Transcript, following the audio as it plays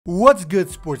What's good,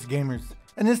 sports gamers?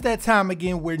 And it's that time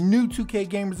again where new 2K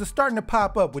gamers are starting to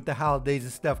pop up with the holidays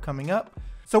and stuff coming up.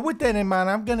 So with that in mind,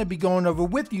 I'm going to be going over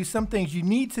with you some things you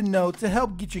need to know to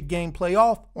help get your gameplay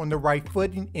off on the right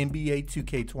foot in NBA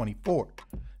 2K24.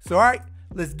 So alright,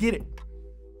 let's get it.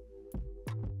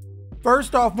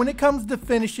 First off, when it comes to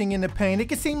finishing in the paint, it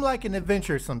can seem like an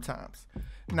adventure sometimes.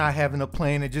 Not having a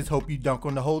plan and just hope you dunk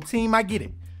on the whole team, I get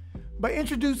it. But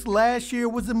introduced last year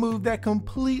was a move that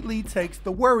completely takes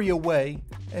the worry away,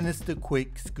 and it's the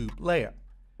quick scoop layup.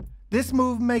 This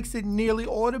move makes it nearly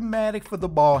automatic for the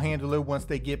ball handler once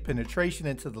they get penetration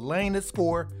into the lane to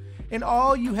score, and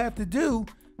all you have to do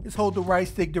is hold the right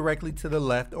stick directly to the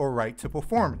left or right to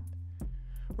perform it.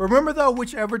 Remember though,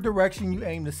 whichever direction you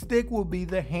aim the stick will be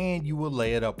the hand you will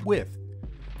lay it up with.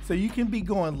 So you can be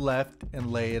going left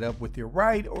and lay it up with your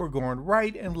right, or going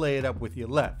right and lay it up with your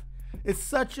left. It's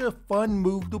such a fun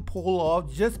move to pull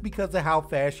off just because of how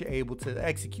fast you're able to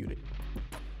execute it.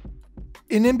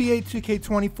 In NBA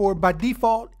 2K24, by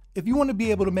default, if you want to be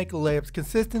able to make layups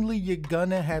consistently, you're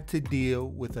gonna have to deal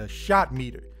with a shot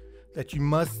meter that you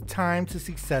must time to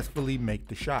successfully make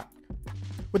the shot,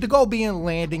 with the goal being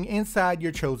landing inside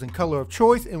your chosen color of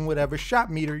choice in whatever shot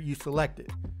meter you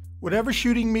selected. Whatever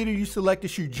shooting meter you select to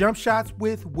shoot jump shots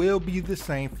with will be the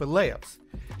same for layups,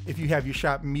 if you have your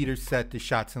shot meter set to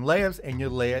shots and layups and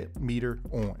your layup meter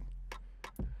on.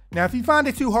 Now if you find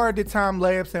it too hard to time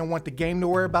layups and want the game to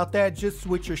worry about that, just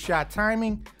switch your shot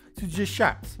timing to just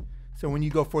shots. So when you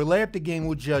go for a layup, the game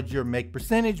will judge your make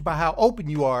percentage by how open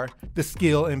you are, the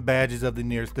skill and badges of the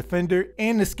nearest defender,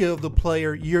 and the skill of the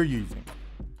player you're using.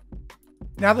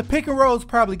 Now the pick and roll is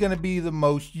probably going to be the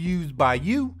most used by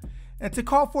you, and to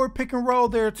call for a pick and roll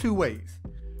there are two ways.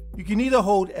 You can either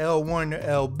hold L1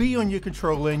 or LB on your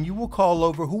controller and you will call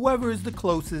over whoever is the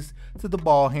closest to the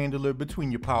ball handler between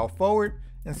your power forward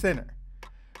and center.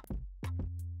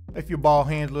 If your ball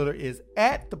handler is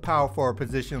at the power forward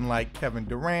position like Kevin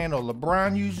Durant or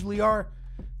LeBron usually are,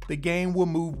 the game will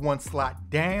move one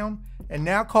slot down and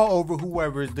now call over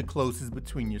whoever is the closest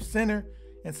between your center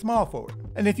and small forward.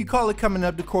 And if you call it coming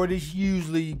up the court, it's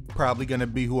usually probably going to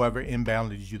be whoever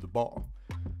inbounds you the ball.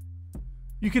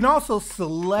 You can also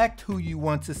select who you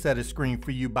want to set a screen for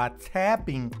you by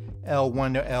tapping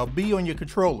L1 or LB on your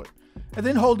controller and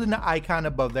then holding the icon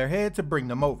above their head to bring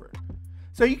them over.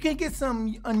 So you can get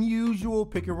some unusual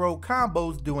pick and roll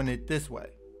combos doing it this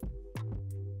way.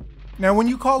 Now when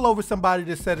you call over somebody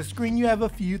to set a screen, you have a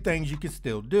few things you can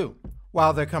still do.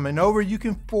 While they're coming over, you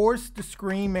can force the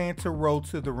screen man to roll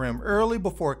to the rim early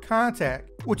before contact,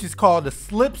 which is called a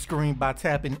slip screen, by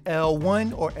tapping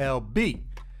L1 or LB.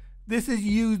 This is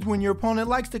used when your opponent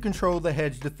likes to control the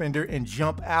hedge defender and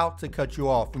jump out to cut you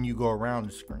off when you go around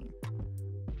the screen.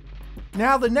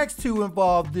 Now the next two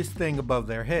involve this thing above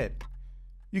their head.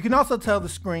 You can also tell the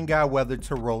screen guy whether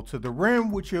to roll to the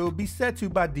rim, which it will be set to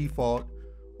by default,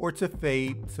 or to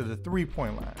fade to the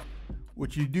 3-point line,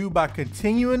 which you do by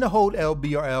continuing to hold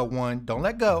LB or L1, don't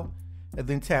let go, and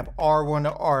then tap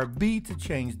R1 or RB to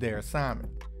change their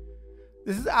assignment.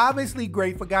 This is obviously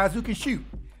great for guys who can shoot,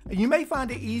 and you may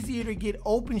find it easier to get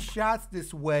open shots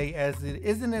this way as it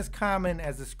isn't as common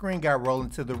as a screen guy rolling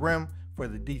to the rim for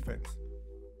the defense.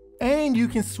 And you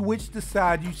can switch the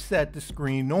side you set the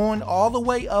screen on all the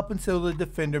way up until the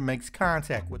defender makes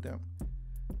contact with them.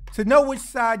 To know which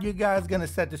side your guy is going to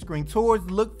set the screen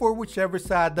towards, look for whichever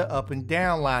side the up and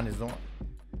down line is on.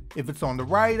 If it's on the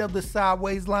right of the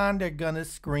sideways line, they're going to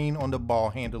screen on the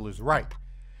ball handler's right.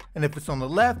 And if it's on the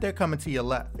left, they're coming to your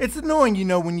left. It's annoying, you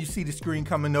know, when you see the screen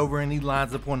coming over and he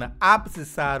lines up on the opposite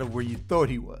side of where you thought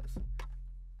he was.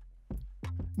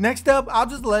 Next up, I'll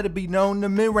just let it be known the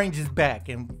mid-range is back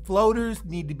and floaters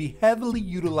need to be heavily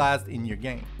utilized in your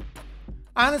game.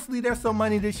 Honestly, there's so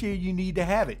many this year you need to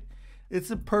have it. It's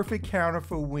a perfect counter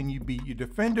for when you beat your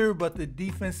defender, but the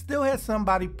defense still has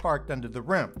somebody parked under the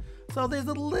rim, so there's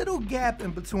a little gap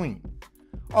in between.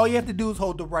 All you have to do is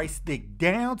hold the right stick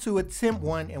down to attempt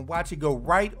one and watch it go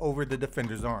right over the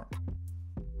defender's arm.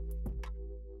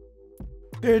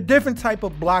 There are different types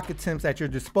of block attempts at your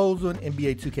disposal in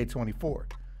NBA 2K24.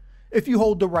 If you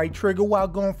hold the right trigger while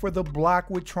going for the block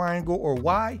with triangle or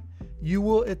Y, you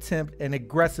will attempt an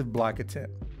aggressive block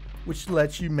attempt, which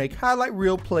lets you make highlight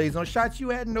reel plays on shots you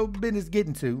had no business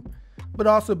getting to, but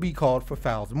also be called for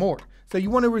fouls more. So you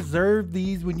want to reserve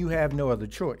these when you have no other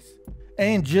choice.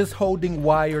 And just holding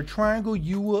Y or triangle,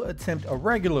 you will attempt a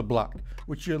regular block,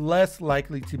 which you're less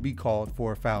likely to be called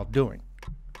for a foul doing.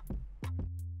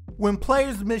 When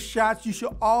players miss shots, you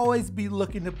should always be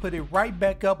looking to put it right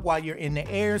back up while you're in the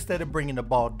air instead of bringing the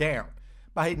ball down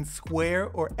by hitting square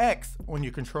or X on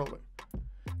your controller.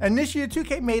 And this year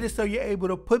 2K made it so you're able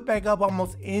to put back up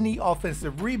almost any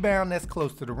offensive rebound that's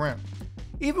close to the rim,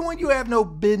 even when you have no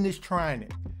business trying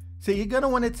it. So you're going to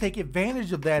want to take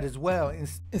advantage of that as well,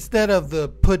 instead of the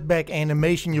putback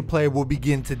animation your player will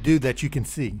begin to do that you can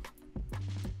see.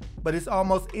 But it's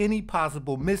almost any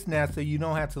possible miss now, so you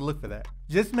don't have to look for that.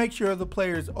 Just make sure the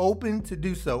player is open to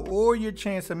do so, or your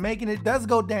chance of making it does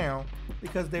go down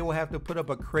because they will have to put up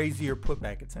a crazier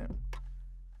putback attempt.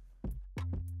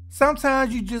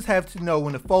 Sometimes you just have to know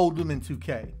when to fold them in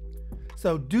 2K.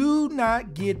 So do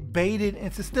not get baited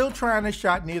into still trying a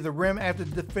shot near the rim after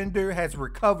the defender has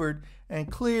recovered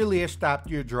and clearly has stopped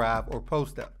your drive or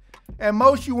post up. At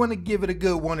most, you want to give it a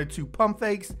good 1 or 2 pump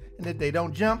fakes, and if they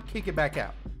don't jump, kick it back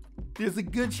out. There's a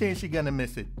good chance you're going to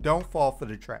miss it. Don't fall for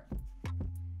the trap.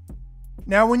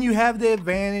 Now, when you have the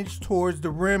advantage towards the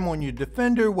rim on your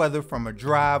defender, whether from a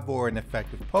drive or an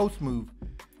effective post move,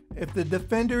 if the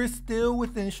defender is still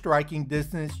within striking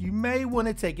distance, you may want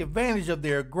to take advantage of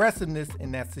their aggressiveness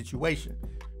in that situation,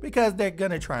 because they're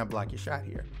going to try and block your shot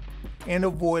here, and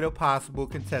avoid a possible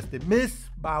contested miss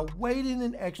by waiting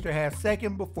an extra half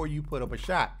second before you put up a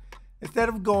shot, instead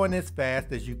of going as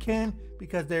fast as you can,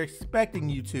 because they're expecting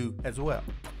you to as well.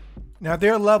 Now,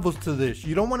 there are levels to this.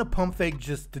 You don't want to pump fake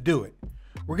just to do it.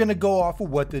 We're going to go off of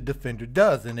what the defender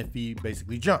does and if he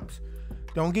basically jumps.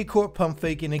 Don't get caught pump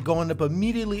faking and going up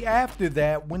immediately after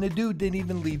that when the dude didn't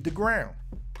even leave the ground.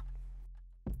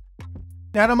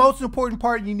 Now, the most important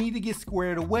part you need to get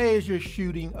squared away is your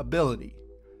shooting ability.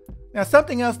 Now,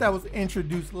 something else that was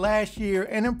introduced last year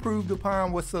and improved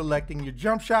upon was selecting your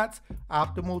jump shot's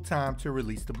optimal time to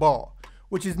release the ball,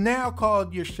 which is now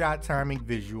called your shot timing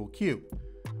visual cue,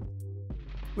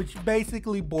 which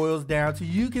basically boils down to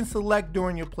you can select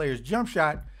during your player's jump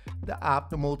shot the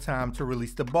optimal time to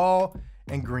release the ball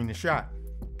and green the shot.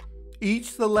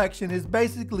 Each selection is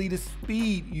basically the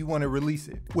speed you want to release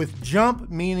it, with jump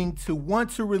meaning to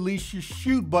want to release your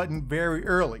shoot button very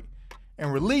early,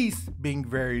 and release being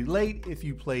very late if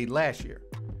you played last year.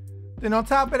 Then on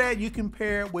top of that, you can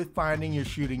pair it with finding your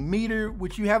shooting meter,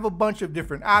 which you have a bunch of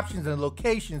different options and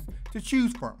locations to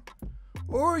choose from.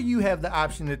 Or you have the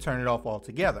option to turn it off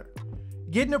altogether.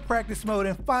 Get into practice mode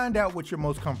and find out what you're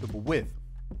most comfortable with.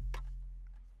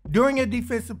 During a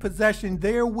defensive possession,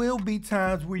 there will be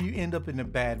times where you end up in a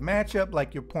bad matchup,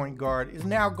 like your point guard is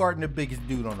now guarding the biggest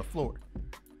dude on the floor.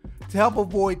 To help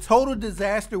avoid total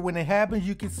disaster when it happens,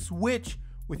 you can switch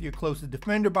with your closest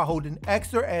defender by holding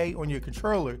X or A on your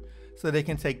controller so they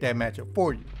can take that matchup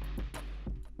for you.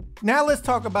 Now let's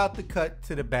talk about the cut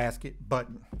to the basket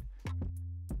button,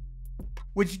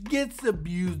 which gets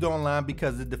abused online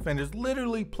because the defenders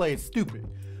literally play it stupid.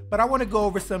 But I want to go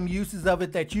over some uses of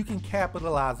it that you can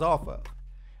capitalize off of,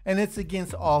 and it's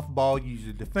against off-ball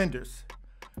user defenders.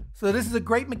 So this is a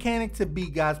great mechanic to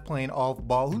beat guys playing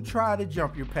off-ball who try to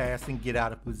jump your pass and get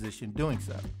out of position doing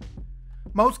so.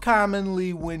 Most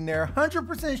commonly when they're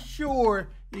 100% sure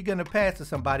you're going to pass to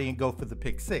somebody and go for the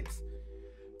pick six.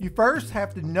 You first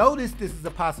have to notice this is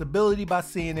a possibility by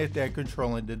seeing if they're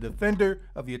controlling the defender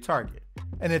of your target.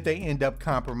 And if they end up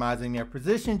compromising their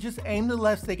position, just aim the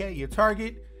left stick at your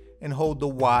target and hold the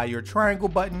Y or triangle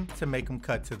button to make them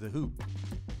cut to the hoop.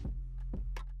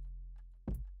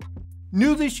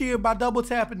 New this year, by double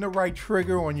tapping the right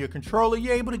trigger on your controller,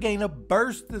 you're able to gain a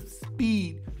burst of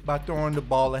speed by throwing the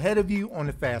ball ahead of you on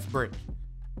a fast break.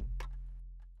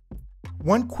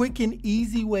 One quick and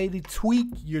easy way to tweak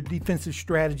your defensive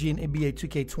strategy in NBA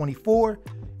 2K24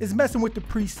 is messing with the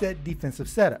preset defensive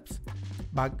setups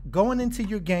by going into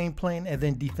your game plan and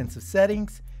then defensive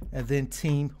settings and then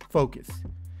team focus.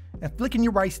 And flicking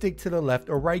your right stick to the left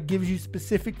or right gives you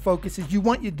specific focuses you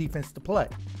want your defense to play.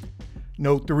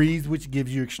 No threes, which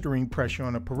gives you extreme pressure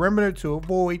on the perimeter to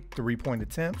avoid three-point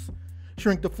attempts.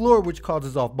 Shrink the floor, which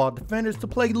causes off-ball defenders to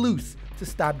play loose to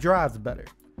stop drives better.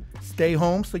 Stay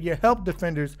home so your help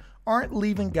defenders aren't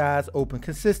leaving guys open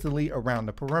consistently around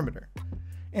the perimeter.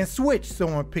 And switch so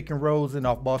on pick and rolls and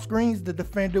off-ball screens, the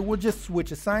defender will just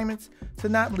switch assignments to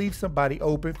not leave somebody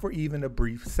open for even a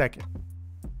brief second.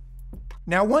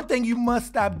 Now, one thing you must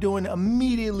stop doing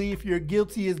immediately if you're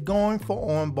guilty is going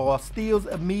for on-ball steals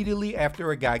immediately after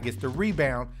a guy gets the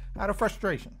rebound out of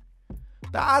frustration.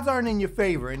 The odds aren't in your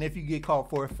favor, and if you get caught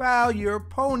for a foul, your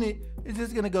opponent is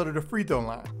just going to go to the free throw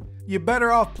line. You're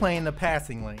better off playing the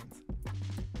passing lanes.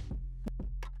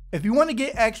 If you want to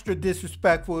get extra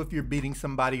disrespectful if you're beating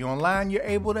somebody online, you're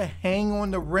able to hang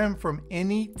on the rim from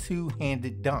any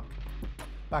two-handed dunk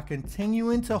by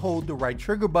continuing to hold the right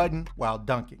trigger button while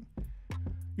dunking.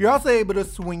 You're also able to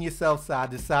swing yourself side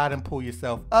to side and pull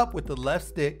yourself up with the left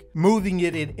stick, moving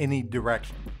it in any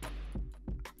direction.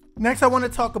 Next, I want to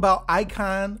talk about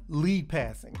icon lead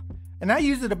passing, and I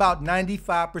use it about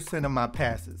 95% of my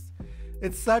passes.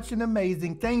 It's such an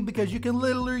amazing thing because you can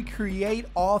literally create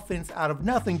offense out of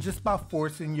nothing just by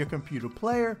forcing your computer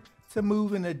player to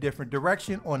move in a different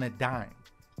direction on a dime.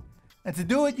 And to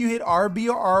do it, you hit RB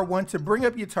or R1 to bring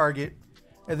up your target,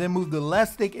 and then move the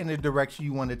left stick in the direction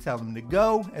you want to tell them to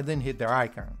go, and then hit their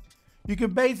icon. You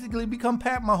can basically become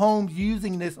Pat Mahomes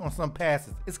using this on some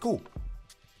passes. It's cool.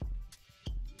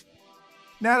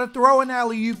 Now to throw an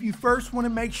alley-oop, you first want to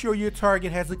make sure your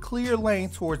target has a clear lane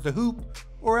towards the hoop,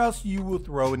 or else you will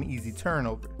throw an easy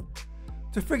turnover.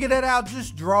 To figure that out,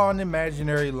 just draw an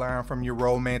imaginary line from your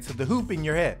roll man to the hoop in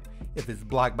your head. If it's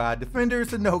blocked by a defender,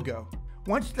 it's a no-go.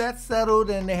 Once that's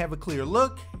settled and they have a clear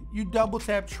look, you double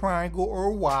tap triangle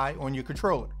or Y on your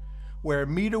controller, where a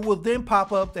meter will then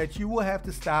pop up that you will have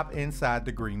to stop inside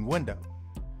the green window.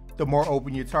 The more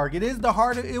open your target is, the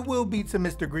harder it will be to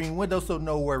miss the green window, so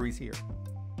no worries here.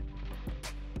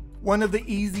 One of the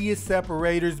easiest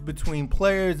separators between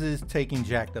players is taking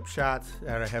jacked up shots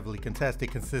that are heavily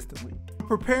contested consistently.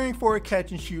 Preparing for a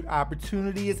catch and shoot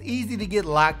opportunity, it's easy to get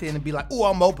locked in and be like, oh,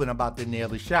 I'm open, about to nail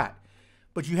the shot.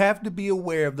 But you have to be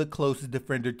aware of the closest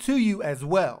defender to you as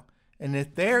well, and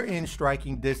if they're in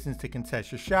striking distance to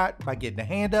contest your shot by getting a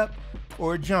hand up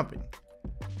or jumping.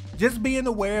 Just being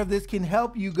aware of this can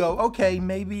help you go, okay,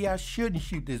 maybe I shouldn't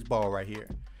shoot this ball right here,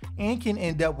 and can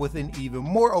end up with an even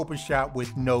more open shot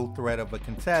with no threat of a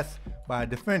contest by a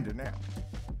defender now.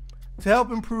 To help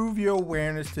improve your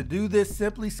awareness to do this,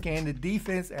 simply scan the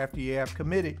defense after you have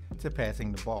committed to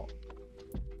passing the ball.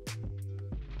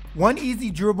 One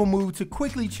easy dribble move to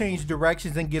quickly change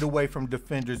directions and get away from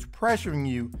defenders pressuring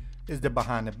you is the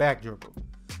behind the back dribble,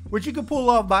 which you can pull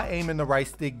off by aiming the right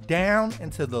stick down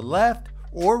and to the left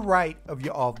or right of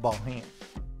your off-ball hand.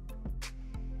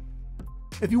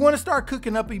 If you want to start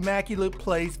cooking up immaculate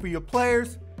plays for your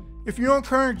players, if you're on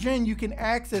current gen, you can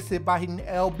access it by hitting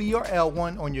LB or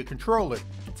L1 on your controller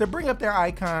to bring up their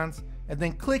icons and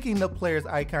then clicking the player's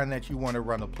icon that you want to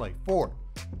run a play for.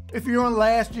 If you're on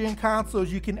last gen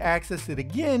consoles, you can access it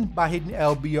again by hitting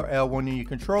LB or L1 on your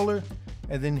controller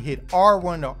and then hit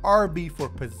R1 or RB for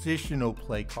positional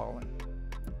play calling.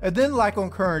 And then, like on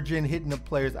current gen, hitting the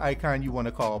player's icon you want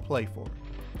to call a play for.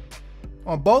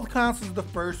 On both consoles, the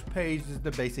first page is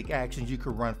the basic actions you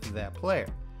can run for that player.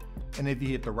 And if you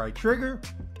hit the right trigger,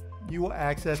 you will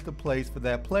access the plays for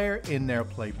that player in their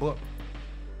playbook.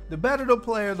 The better the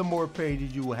player, the more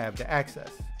pages you will have to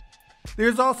access.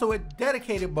 There's also a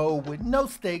dedicated mode with no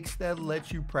stakes that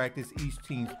lets you practice each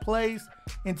team's plays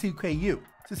in 2KU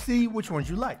to see which ones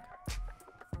you like.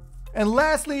 And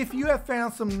lastly, if you have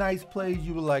found some nice plays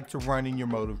you would like to run in your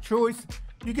mode of choice,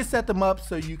 you can set them up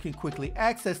so you can quickly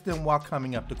access them while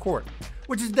coming up the court,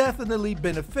 which is definitely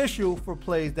beneficial for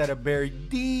plays that are buried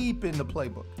deep in the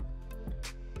playbook.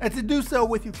 And to do so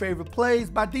with your favorite plays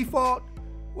by default,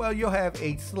 well, you'll have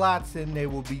 8 slots and they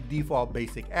will be default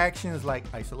basic actions like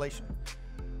isolation.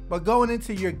 But going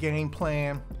into your game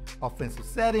plan, offensive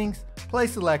settings, play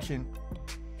selection,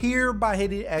 here by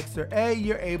hitting X or A,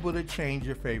 you're able to change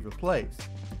your favorite plays.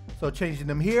 So changing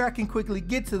them here, I can quickly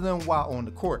get to them while on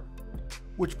the court,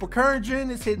 which for current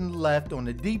gen is hitting left on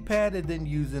the D-pad and then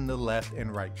using the left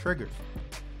and right triggers.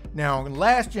 Now on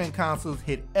last gen consoles,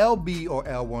 hit LB or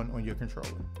L1 on your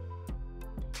controller.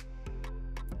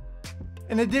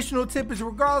 An additional tip is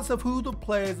regardless of who the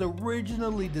player is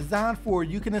originally designed for,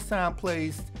 you can assign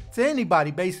plays to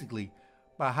anybody basically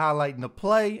by highlighting the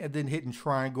play and then hitting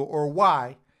triangle or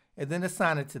Y and then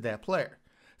assign it to that player.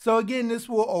 So again, this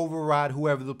will override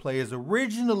whoever the player is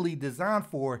originally designed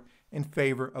for in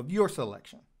favor of your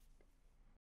selection.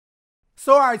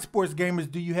 So alright sports gamers,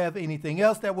 do you have anything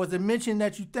else that wasn't mentioned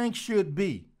that you think should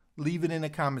be? Leave it in the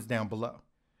comments down below.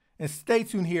 And stay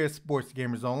tuned here at Sports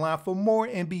Gamers Online for more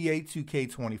NBA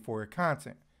 2K24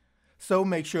 content. So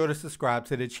make sure to subscribe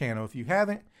to the channel if you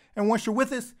haven't. And once you're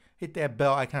with us, hit that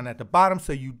bell icon at the bottom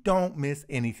so you don't miss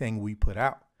anything we put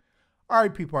out.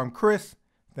 Alright people, I'm Chris.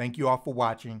 Thank you all for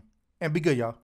watching. And be good, y'all.